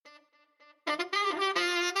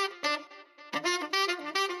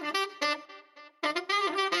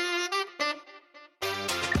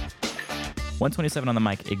One27 on the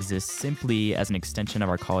mic exists simply as an extension of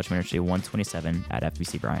our college ministry, 127 at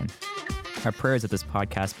FBC Bryan. Our prayer is that this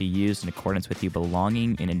podcast be used in accordance with you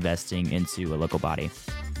belonging and investing into a local body.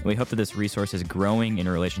 And we hope that this resource is growing in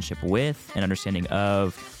a relationship with and understanding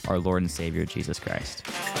of our Lord and Savior, Jesus Christ.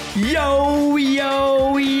 Yo,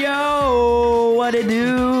 yo, yo, what it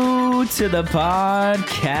do to the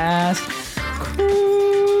podcast?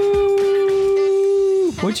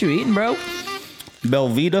 What you eating, bro?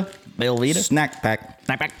 Belvita snack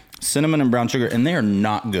pack, cinnamon and brown sugar, and they are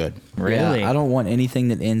not good. Really? Yeah, I don't want anything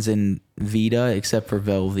that ends in Vita except for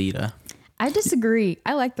Velveeta. I disagree.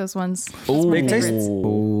 I like those ones. They taste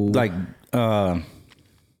like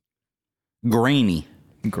grainy.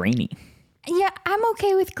 Grainy. Yeah, I'm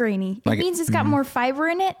okay with grainy. It Like means it's got more fiber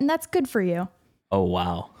in it, and that's good for you. Oh,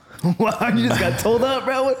 wow. Wow, you just got told up,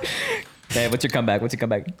 bro. Hey, what's your comeback?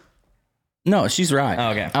 No, she's right. Oh,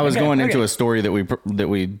 okay. I was going into a story that we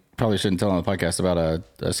probably shouldn't tell on the podcast about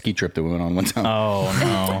a ski trip that we went on one time.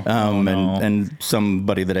 Oh, no. And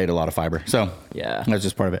somebody that ate a lot of fiber. So Yeah. that's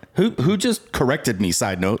just part of it. Who just corrected me?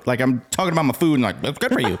 Side note, like I'm talking about my food and like that's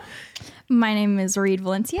good for you. My name is Reed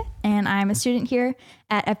Valencia, and I'm a student here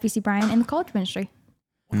at FBC Bryan in the college ministry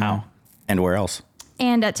Wow. And where else?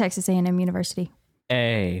 and at Texas A&M University.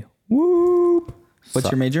 Hey. Whoop. What's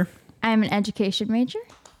your major? I'm an education major,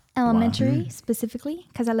 elementary specifically,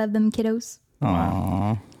 because I love them kiddos.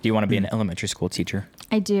 Aww. Do you want to be an elementary school teacher?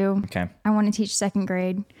 I do. Okay. I want to teach second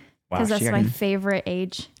grade because that's my favorite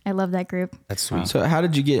age. I love that group. That's sweet. So how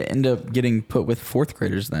did you end up getting put with fourth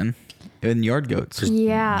graders then? In yard goats?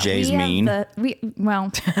 Yeah. Jay's we have mean.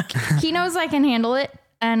 Well, he knows I can handle it.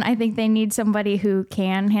 And I think they need somebody who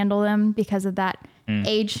can handle them because of that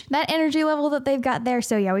age, that energy level that they've got there.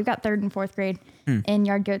 So yeah, we've got third and fourth grade in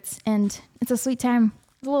yard goats, and it's a sweet time.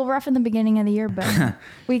 It's a little rough in the beginning of the year, but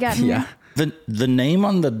we got The name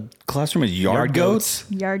on the classroom is Yard Goats.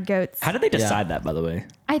 Yard goats. How did they decide that, by the way?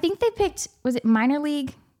 I think they picked, was it minor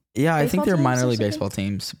league? Yeah, I think Baseball they're teams minor or league something? baseball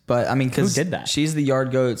teams. But I mean, because Who did that? she's the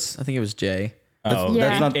yard goats. I think it was Jay. Oh, Yeah.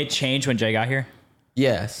 that's not. It changed when Jay got here?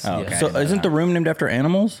 Yes. Oh, yes. okay. So isn't the room named after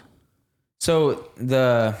animals? So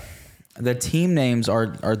the team names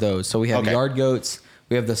are those. So we have Okay. yard goats,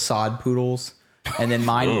 we have the sod poodles, and then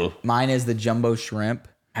mine is the jumbo shrimp.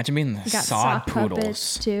 Imagine being the We got sod sock puppets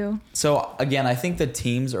poodles. too. So again, I think the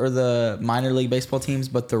teams are the minor league baseball teams,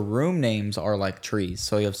 but the room names are like trees.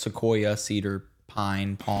 So you have sequoia, cedar,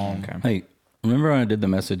 pine, palm. Okay. Hey, remember when I did the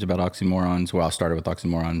message about oxymorons? Well, I started with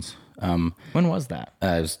oxymorons. When was that?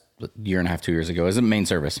 It was a year and a half, 2 years ago. It was a main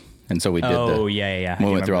service. And so we did yeah.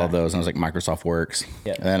 we went through all of those, and I was like, Microsoft Works.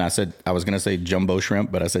 Yeah. And then I said, I was going to say jumbo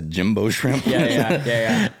shrimp, but I said Jimbo shrimp.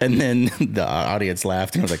 Yeah. And then the audience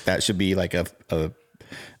laughed, and I was like, that should be like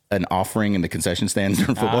an offering in the concession stands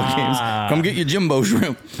during football games. Come get your Jimbo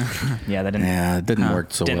shrimp. Yeah, that didn't. Yeah, it didn't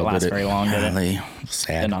work so Didn't well, last did it? very long, did it? Really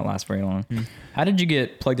sad. Did not last very long. How did you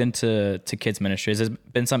get plugged into kids ministry? Has this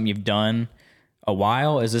been something you've done a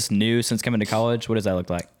while? Is this new since coming to college? What does that look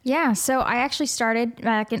like? Yeah, so I actually started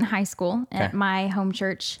back in high school at my home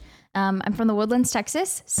church. I'm from the Woodlands,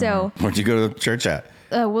 Texas. So Where'd you go to church at?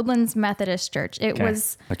 Woodlands Methodist Church. It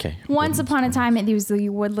was Okay. once upon a time it was the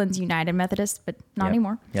Woodlands United Methodist, but not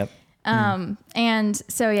anymore. Yep. And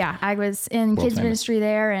so yeah, I was in kids famous. ministry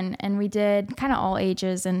there, and we did kind of all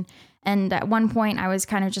ages, and at one point I was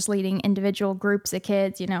kind of just leading individual groups of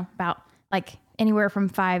kids, about like anywhere from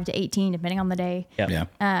 5 to 18, depending on the day. Yep. Yeah.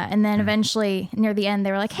 And then eventually near the end,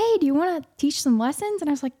 they were like, "Hey, do you want to teach some lessons?" And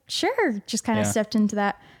I was like, "Sure." Just kind of stepped into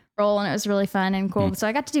that role, and it was really fun and cool. So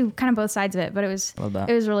I got to do kind of both sides of it, but it was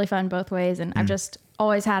really fun both ways. And I've just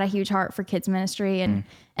always had a huge heart for kids ministry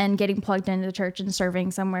and getting plugged into the church and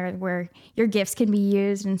serving somewhere where your gifts can be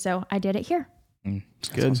used. And so I did it here. It's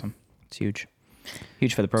good. Awesome. It's huge.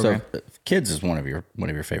 Huge for the program. So kids is one of your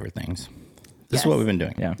favorite things. This is what we've been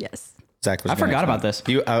doing. Yeah. Yes. Zach was I forgot about this.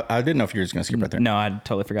 I didn't know if you were just going to skip right there. No, I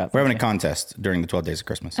totally forgot. We're having a contest during the 12 days of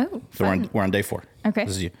Christmas. Oh, so we're on day 4. Okay.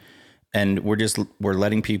 This is you. And we're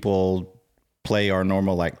letting people play our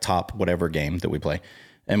normal like top whatever game that we play.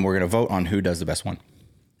 And we're going to vote on who does the best one.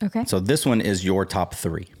 Okay. So this one is your top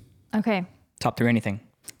 3. Okay. Top 3 anything.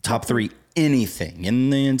 Top 3 anything in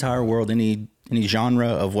the entire world, any genre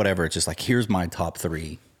of whatever. It's just like, here's my top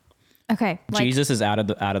 3. Okay. Like, Jesus is out of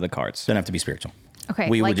the cards. Doesn't have to be spiritual. Okay.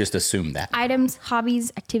 We like would just assume that. items,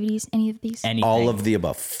 hobbies, activities, any of these? Anything. All of the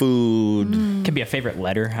above. Food. Could be a favorite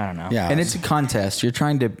letter. I don't know. Yeah. And it's a contest. You're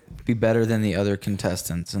trying to be better than the other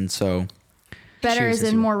contestants. And so Better as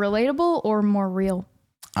in more relatable or more real?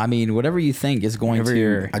 I mean, whatever you think is going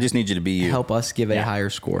to I just need you to be you. help us give a higher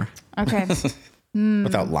score. Okay.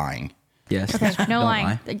 Without lying. Yes. Okay. No Don't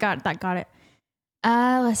lying. lie. Got it.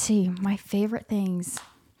 Let's see. My favorite things.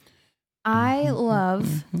 I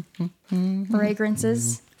love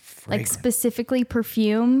fragrances, like specifically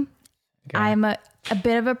perfume. Okay. I'm a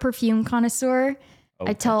bit of a perfume connoisseur.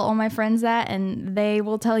 Okay. I tell all my friends that, and they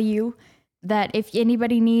will tell you that if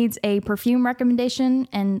anybody needs a perfume recommendation,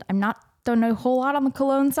 and don't know a whole lot on the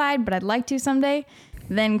cologne side, but I'd like to someday,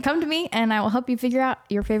 then come to me and I will help you figure out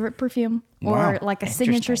your favorite perfume or like a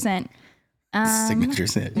signature scent. Signature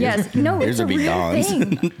scent. Yes. No, it's a real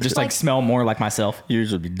thing. Just like smell more like myself.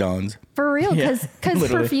 Yours would be Dawn's. For real, because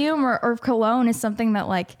perfume or cologne is something that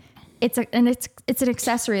like it's an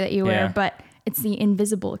accessory that you wear, but it's the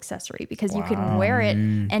invisible accessory because you can wear it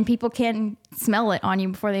and people can smell it on you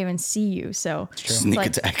before they even see you. So sneak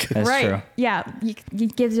attack. That's right. True. Yeah. You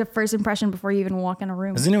give your first impression before you even walk in a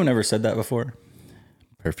room. Has anyone ever said that before?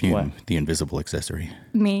 Perfume, the invisible accessory.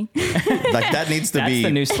 Me. Like that needs to be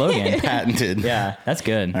the new slogan. Patented. Yeah, that's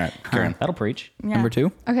good. All right, Karen. That'll preach. Yeah. Number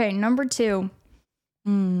 2? Okay, number 2.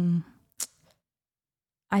 I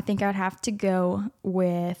think I'd have to go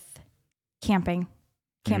with camping.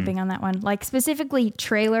 Camping on that one. Like specifically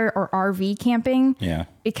trailer or RV camping. Yeah.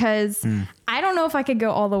 Because I don't know if I could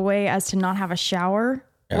go all the way as to not have a shower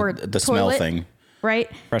or the smell toilet, thing.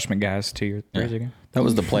 Right? Freshman guys 2 years ago. That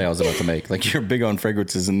was the play I was about to make. Like you're big on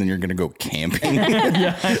fragrances and then you're going to go camping.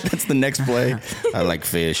 That's the next play. I like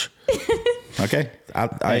fish. Okay.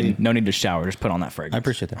 I no need to shower. Just put on that fragrance. I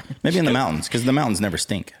appreciate that. Maybe in the mountains because the mountains never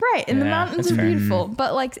stink. Right. And the mountains that's are fair. beautiful.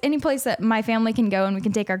 But like any place that my family can go and we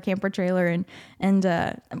can take our camper trailer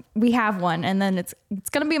and we have one and then it's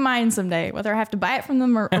going to be mine someday, whether I have to buy it from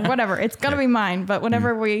them or whatever. It's going to be mine. But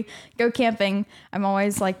whenever we go camping, I'm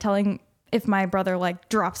always like telling if my brother like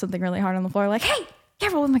drops something really hard on the floor, like, hey,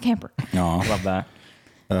 careful with my camper. No, Love that.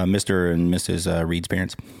 Mr. and Mrs. Reed's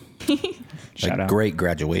parents. Shout out. Great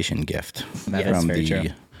graduation gift That's from very the true.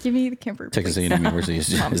 Give me the camper. Texas please. A&M University.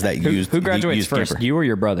 Is that used? Who graduates used first? camper? You or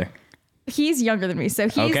your brother? He's younger than me, so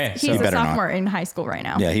he's Okay, so a better not. sophomore in high school right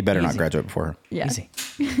now. Yeah, he better not graduate before her. Yeah. Easy.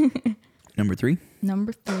 Number 3?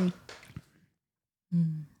 Number 3.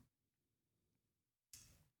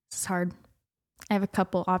 It's hard. I have a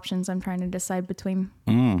couple options I'm trying to decide between.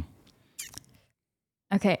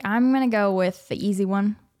 Okay, I'm going to go with the easy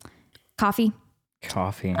one. Coffee.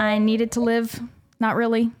 Coffee. I need it to live. Not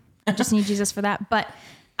really. I just need Jesus for that. But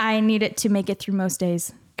I need it to make it through most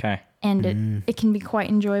days. Okay. And it can be quite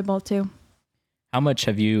enjoyable too. How much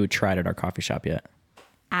have you tried at our coffee shop yet?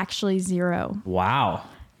 Actually, 0. Wow.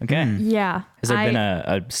 Okay. Yeah. Has there been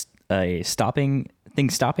a stopping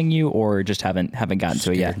you, or just haven't gotten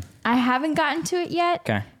to it yet? I haven't gotten to it yet.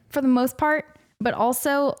 Okay. For the most part. But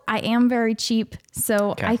also, I am very cheap.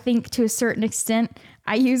 So I think to a certain extent,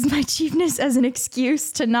 I use my cheapness as an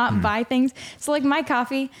excuse to not buy things. So like my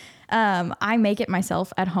coffee, I make it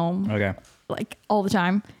myself at home. Okay. Like all the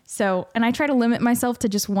time. So, and I try to limit myself to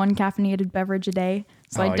just one caffeinated beverage a day.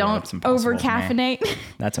 So I don't that's impossible over for me. caffeinate.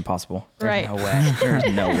 That's impossible. Right. No way.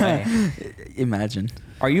 There's no way. Imagine.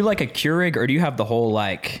 Are you like a Keurig, or do you have the whole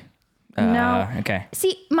like? No. Okay.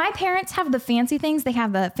 See, my parents have the fancy things. They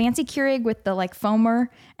have the fancy Keurig with the like foamer.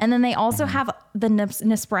 And then they also have the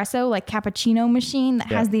Nespresso, like cappuccino machine that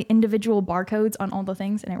has the individual barcodes on all the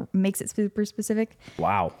things. And it makes it super specific.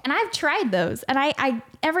 Wow. And I've tried those. And I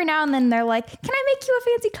every now and then they're like, can I make you a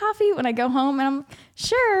fancy coffee when I go home? And I'm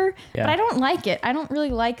sure, but I don't like it. I don't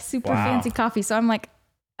really like super fancy coffee. So I'm like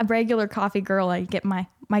a regular coffee girl. I get my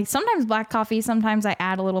sometimes black coffee. Sometimes I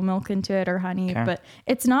add a little milk into it or honey, but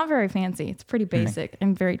it's not very fancy. It's pretty basic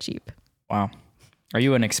and very cheap. Wow. Are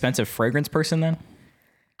you an expensive fragrance person then?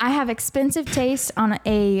 I have expensive taste on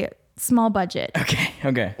a small budget.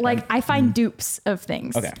 Okay. Like I find dupes of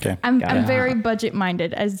things. Okay. I'm very budget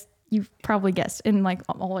minded, as you've probably guessed, in like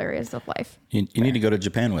all areas of life. You need to go to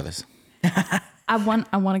Japan with us. I want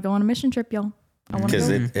to go on a mission trip, y'all. Because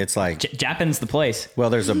it's like Japan's the place. well,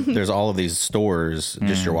 there's all of these stores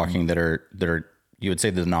just you're walking that are you would say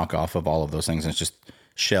the knockoff of all of those things. And it's just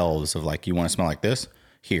shelves of like, you want to smell like this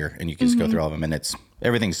here, and you can just go through all of them, and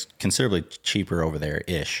everything's considerably cheaper over there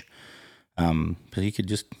ish. But you could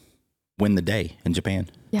just win the day in Japan.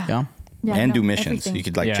 Yeah. And do missions. everything. You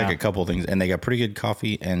could like check a couple of things, and they got pretty good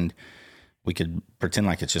coffee, and we could pretend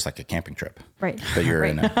like it's just like a camping trip. Right. But you're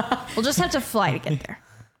in a We'll just have to fly to get there.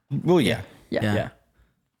 well, yeah. Yeah.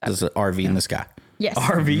 There's an RV in the sky. Yes.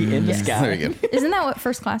 RV in the sky. There you go. Isn't that what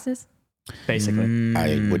first class is? Basically.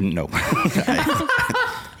 I wouldn't know.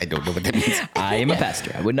 I don't know what that means. I am a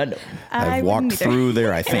pastor. I would not know. I've walked through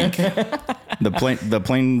there, I think. The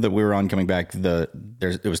plane that we were on coming back,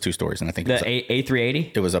 it was 2 stories, and I think The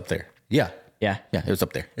A380. it was up there. Yeah, Yeah. it was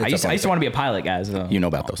up there. I used to want to be a pilot, guys. So. You know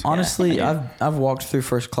about those. Honestly, I've walked through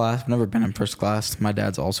first class. I've never been in first class. My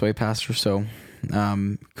dad's also a pastor, so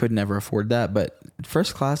could never afford that. But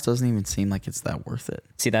first class doesn't even seem like it's that worth it.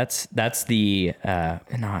 See, that's the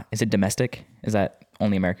is it domestic? Is that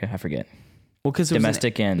only America? I forget. Well, because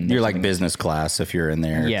Domestic and You're like business class if you're in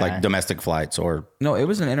there, Yeah. like domestic flights or no, it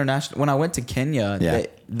was an international. When I went to Kenya,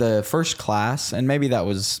 the first class, and maybe that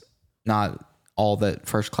was not all that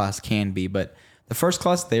first class can be, but the first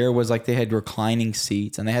class there was like they had reclining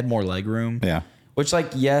seats and they had more leg room. Yeah. Which,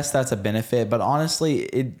 like, yes, that's a benefit, but honestly,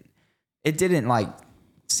 it didn't like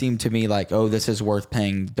seem to me like, oh, this is worth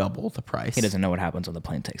paying double the price. He doesn't know what happens when the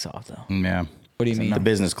plane takes off, though. Yeah. What do you mean? The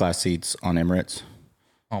business class seats on Emirates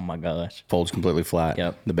Oh my gosh. folds completely flat.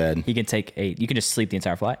 Yep. The bed. You can take you can just sleep the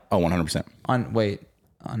entire flight. Oh, 100%.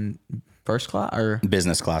 On first class or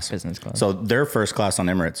Business class. Business class. So their first class on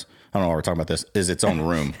Emirates, I don't know why we're talking about this, is its own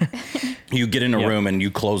room. You get in a room and you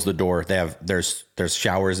close the door. There's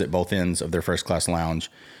showers at both ends of their first class lounge.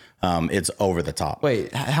 It's over the top.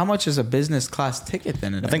 wait, how much is a business class ticket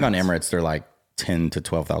then? I think on Emirates they're like $10,000 to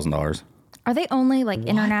 $12,000. Are they only like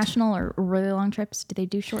international or really long trips? Do they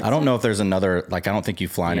do short? I don't know if there's another, like, I don't think you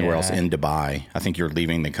fly anywhere else in Dubai. I think you're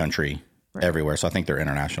leaving the country everywhere. So I think they're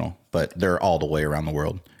international, but they're all the way around the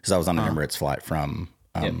world. Because I was on an Emirates flight from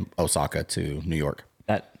Osaka to New York.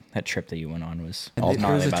 That trip that you went on was all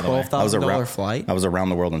gnarly, by the way. $12,000 flight. I was around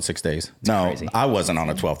the world in 6 days. crazy. I wasn't on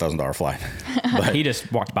a $12,000 flight. But he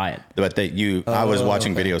just walked by it. But I was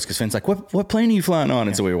watching videos because Finn's like, what plane are you flying on?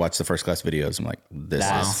 And so we watched the first class videos. I'm like,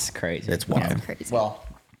 That's crazy. It's wild. Crazy. Well,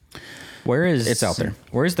 It's out there.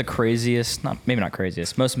 Where's the craziest, maybe not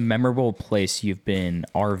craziest, most memorable place you've been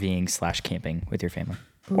RVing / camping with your family?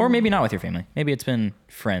 Or maybe not with your family. Maybe it's been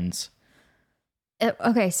friends.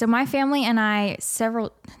 Okay, so my family and I,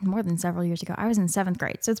 more than several years ago, I was in 7th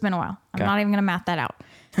grade, so it's been a while. I'm not even going to math that out.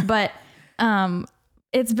 But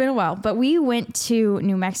it's been a while. But we went to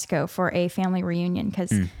New Mexico for a family reunion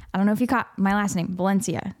because I don't know if you caught my last name,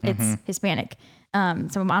 Valencia. It's Hispanic.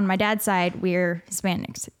 So on my dad's side, we're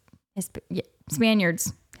Hispanics.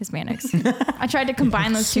 Spaniards. Hispanics. I tried to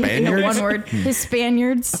combine those two into one word.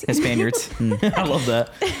 Spaniards. I love that.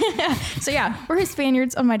 So yeah, we're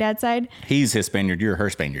Hispaniards on my dad's side. He's his Spaniard. You're her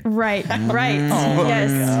Spaniard. Right.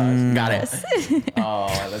 Yes. Got it. oh,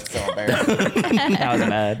 that's so embarrassing. That was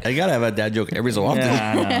bad. You got to have a dad joke every so often.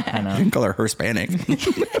 Yeah, I know. You can call her Hispanic.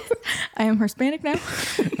 I am Hispanic now.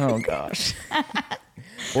 Oh gosh.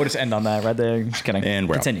 We'll just end on that right there. Just kidding. And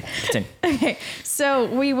we're out. Continue. Okay, so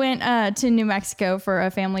we went to New Mexico for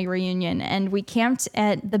a family reunion, and we camped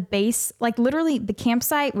at the base. Like literally, the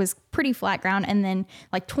campsite was pretty flat ground, and then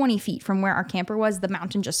like 20 feet from where our camper was, the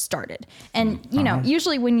mountain just started. And you know,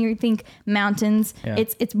 usually when you think mountains,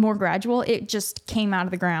 it's more gradual. It just came out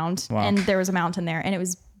of the ground, and there was a mountain there, and it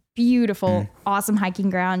was beautiful, awesome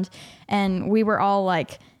hiking ground. And we were all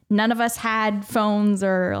like, none of us had phones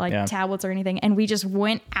or like tablets or anything. And we just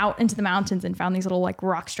went out into the mountains and found these little like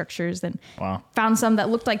rock structures and found some that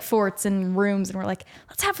looked like forts and rooms. And we're like,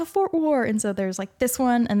 let's have a fort war. And so there's like this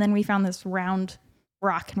one. And then we found this round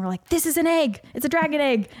rock and we're like, this is an egg. It's a dragon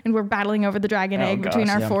egg. And we're battling over the dragon egg between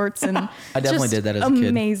our forts. And I definitely did that as a kid.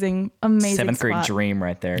 Amazing 7th grade spot. dream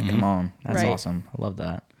right there. Come on. That's awesome. I love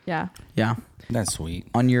that. Yeah. Yeah. That's sweet.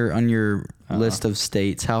 On your list of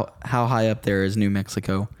states, how high up there is New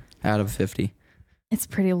Mexico out of 50? It's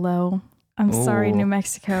pretty low. I'm sorry, New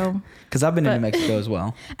Mexico. Because I've been to New Mexico as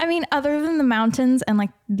well. I mean, other than the mountains and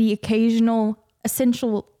like the occasional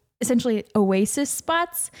essentially oasis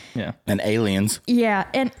spots. Yeah. And aliens. Yeah.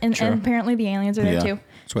 And apparently the aliens are there too.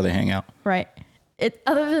 That's where they hang out. Right.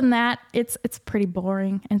 Other than that, it's pretty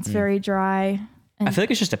boring and it's very dry. And I feel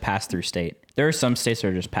like it's just a pass-through state. There are some states that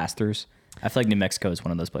are just pass-throughs. I feel like New Mexico is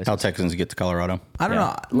one of those places. How Texans get to Colorado. I don't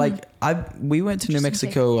know. Like we went to New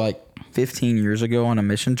Mexico like 15 years ago on a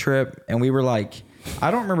mission trip, and we were like, I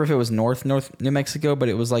don't remember if it was North New Mexico, but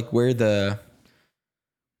it was like where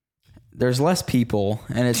there's less people,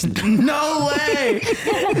 and it's No way!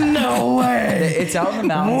 no way. It's out in the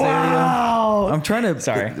mountains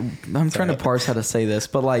area. I'm trying to parse how to say this,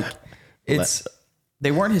 but like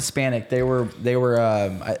they weren't Hispanic. They were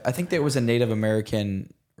I think there was a Native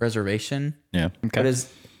American reservation. Yeah. Okay.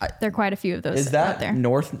 But there are quite a few of those is out that there.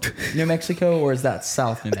 North New Mexico or is that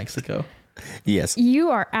South New Mexico? Yes. You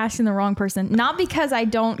are asking the wrong person. Not because I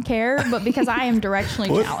don't care, but because I am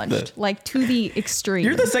directionally challenged, like to the extreme.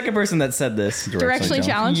 You're the second person that said this. Directionally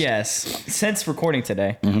challenged? Yes. Since recording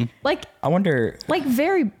today. Mm-hmm. Like, I wonder. like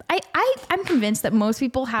I'm convinced that most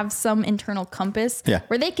people have some internal compass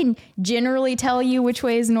where they can generally tell you which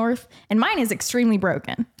way is north. And mine is extremely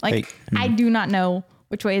broken. Like, I do not know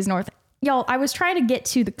which way is north. Y'all, I was trying to get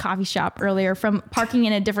to the coffee shop earlier from parking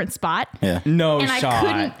in a different spot. Yeah. No and shot. I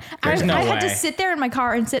couldn't. There's no I way. had to sit there in my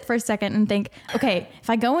car and sit for a second and think, okay,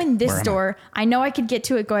 if I go in this door, I know I could get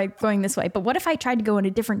to it going this way. But what if I tried to go in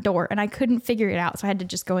a different door and I couldn't figure it out? So I had to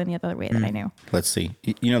just go in the other way that I knew. Let's see.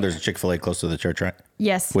 You know, there's a Chick-fil-A close to the church, right?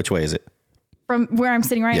 Yes. Which way is it? From where I'm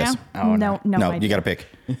sitting right Yes. now? Oh, no. You got to pick.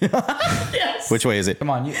 Yes. Which way is it?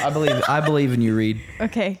 Come on, I believe in you, Reed.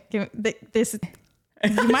 Okay. This.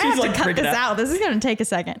 You might have to cut this out. This is going to take a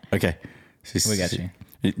second. Okay. We got you.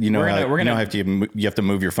 You know, We're gonna you have to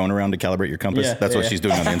move your phone around to calibrate your compass. Yeah, That's what she's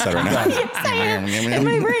doing on the inside right now. Yes, I am. In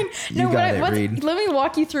my brain. No, let me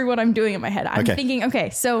walk you through what I'm doing in my head. I'm thinking, okay,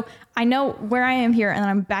 so I know where I am here, and then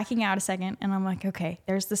I'm backing out a second, and I'm like, okay,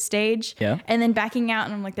 there's the stage. Yeah. And then backing out,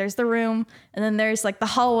 and I'm like, there's the room, and then there's like the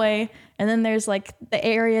hallway, and then there's like the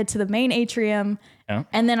area to the main atrium. Yeah.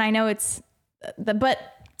 And then I know it's but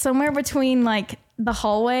somewhere between like the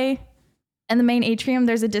hallway and the main atrium,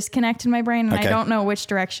 there's a disconnect in my brain, and I don't know which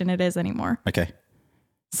direction it is anymore. Okay.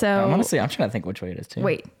 So Honestly, I'm trying to think which way it is too.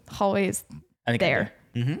 wait, hallway is I think there.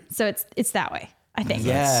 So it's that way, I think.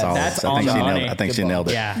 Yeah, Solid. that's I think on she money. nailed it. I think she nailed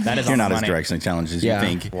it. Yeah, that is You're on not as money. directionally challenged as you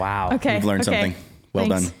think. Wow. Okay. You've learned okay. something. Well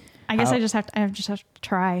Thanks. done. I guess I just have to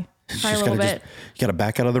try a little bit. You got to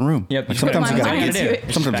back out of the room. Yep. Like sometimes you got to Mind get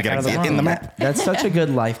you. Sometimes you Back got out to of the get in the room. map. That's such a good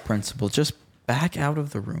life principle. Just back out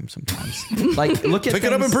of the room sometimes. Like, look at Pick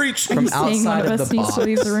it up things and preach. from Saying one outside of of us the needs box. to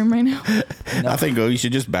leave the room right now. I think you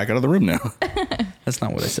should just back out of the room now. That's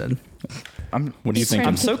not what I said. What do you He's think? trying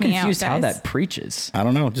I'm to so kick me out, confused how guys. that preaches. I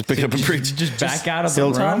don't know. Just pick it up and preach. Just back out of the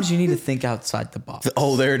room. Sometimes you need to think outside the box.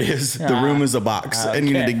 Oh, there it is. The room is a box, and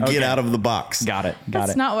you need to get out of the box. Got it.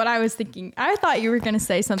 That's not what I was thinking. I thought you were going to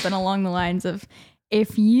say something along the lines of,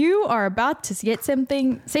 if you are about to say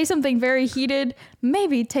something very heated,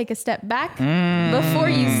 maybe take a step back before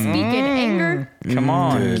you speak in anger. Come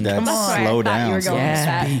on. Dude, that's That's why I slow thought you were down. going with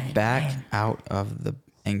that. Speak back out of the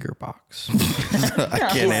anger box. I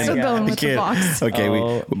can't Still handle going I with the can't. box. Okay,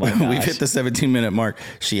 Oh, my we've gosh. hit the 17-minute mark.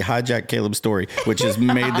 She hijacked Caleb's story, which has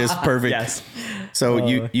made this perfect. Yes. So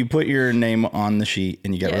you put your name on the sheet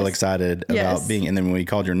and you got real Yes. excited Yes. about being, and then when we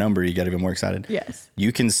called your number, you got even more excited. Yes.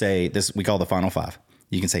 You can say this, we call the final five.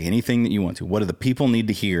 You can say anything that you want to. What do the people need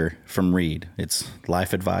to hear from Reed? It's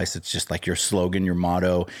life advice. It's just like your slogan, your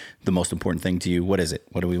motto, the most important thing to you. What is it?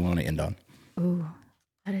 What do we want to end on? Ooh,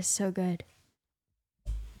 that is so good.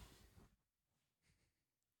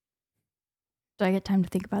 Do I get time to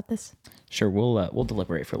think about this? Sure. We'll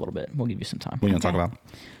deliberate for a little bit. We'll give you some time. What are you going to talk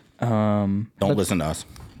about? Don't listen to us.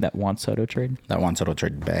 That Juan Soto trade. That one settle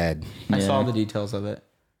trade bad. I Yeah. saw the details of it.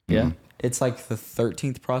 Yeah. It's like the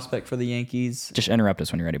 13th prospect for the Yankees. Just interrupt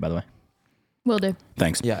us when you're ready. By the way. Will do.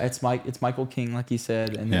 Thanks. Yeah, it's Michael King, like you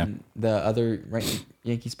said, and then the other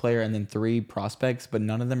Yankees player, and then 3 prospects, but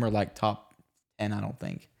none of them are like top 10, I don't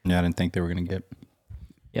think. Yeah, I didn't think they were going to get.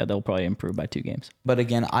 Yeah, they'll probably improve by 2 games. But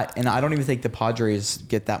again, I don't even think the Padres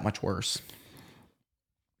get that much worse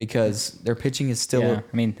because their pitching is still. Yeah.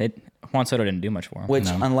 I mean, Juan Soto didn't do much for him. Which,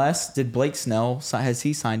 unless did Blake Snell has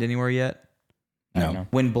he signed anywhere yet? I don't No. know.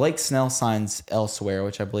 When Blake Snell signs elsewhere,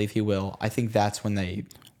 which I believe he will, I think that's when they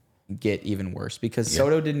get even worse because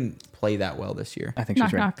Soto didn't play that well this year. I think Knock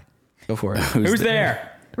she's ready. knock. Go for it. Who's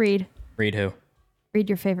there? Read. Read who? Read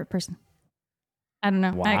your favorite person. I don't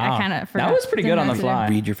know. Wow. I kind of forgot. That was pretty good on the Didn't fly.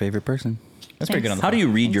 Read your favorite person. That's pretty good on the How fly. do you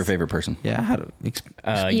read your favorite person? Yeah, how to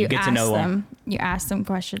You get to know them. them. You ask them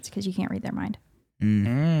questions because you can't read their mind.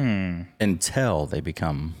 Until they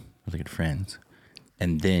become really good friends.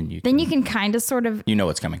 And then you Then you can kind of sort of. you know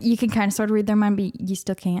what's coming. You can kind of sort of read their mind, but you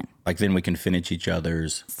still can't. Like then we can finish each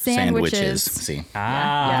other's Sandwiches. sandwiches. See,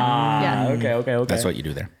 Yeah. Okay. that's what you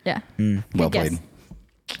do there. Yeah. Well Good guess. played.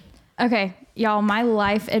 Okay, y'all, my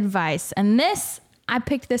life advice. And this, I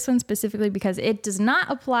picked this one specifically because it does not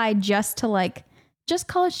apply just to just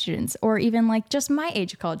college students or even just my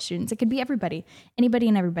age of college students. It could be everybody, anybody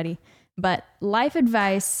and everybody. But life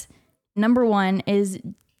advice, number 1 is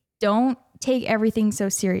don't take everything so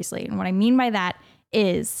seriously. And what I mean by that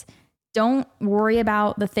is don't worry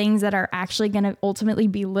about the things that are actually going to ultimately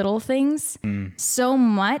be little things so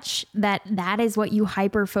much that is what you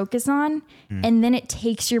hyper focus on. And then it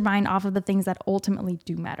takes your mind off of the things that ultimately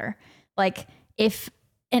do matter. Like if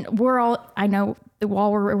and we're all, I know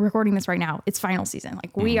while we're recording this right now, it's final season.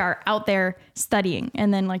 Like we are out there studying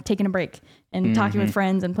and then like taking a break and talking with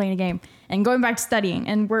friends and playing a game and going back to studying.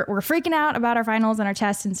 And we're freaking out about our finals and our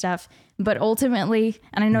tests and stuff. But ultimately,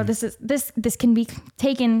 and I know this can be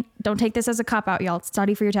taken, don't take this as a cop out, y'all,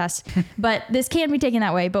 study for your test, but this can be taken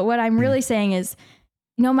that way. But what I'm really saying is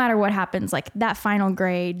no matter what happens, like that final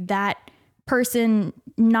grade, that person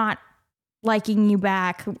not liking you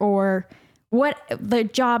back, or what the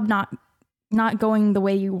job not going the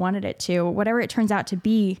way you wanted it to, whatever it turns out to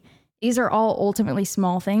be, these are all ultimately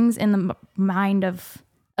small things in the mind of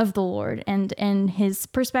the Lord and his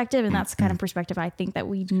perspective. And that's the kind of perspective I think that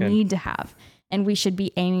we need to have and we should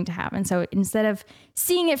be aiming to have. And so instead of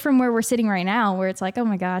seeing it from where we're sitting right now, where it's like, oh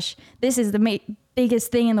my gosh, this is the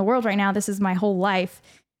biggest thing in the world right now, this is my whole life,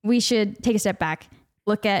 we should take a step back,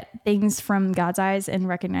 look at things from God's eyes and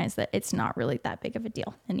recognize that it's not really that big of a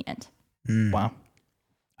deal in the end. Wow.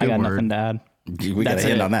 I got nothing to add. We got to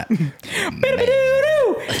end on that.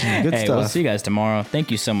 Good stuff. We'll see you guys tomorrow. Thank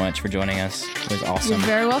you so much for joining us. It was awesome. You're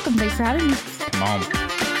very welcome. Thanks for having me. Come on.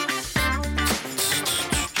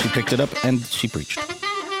 She picked it up and she preached.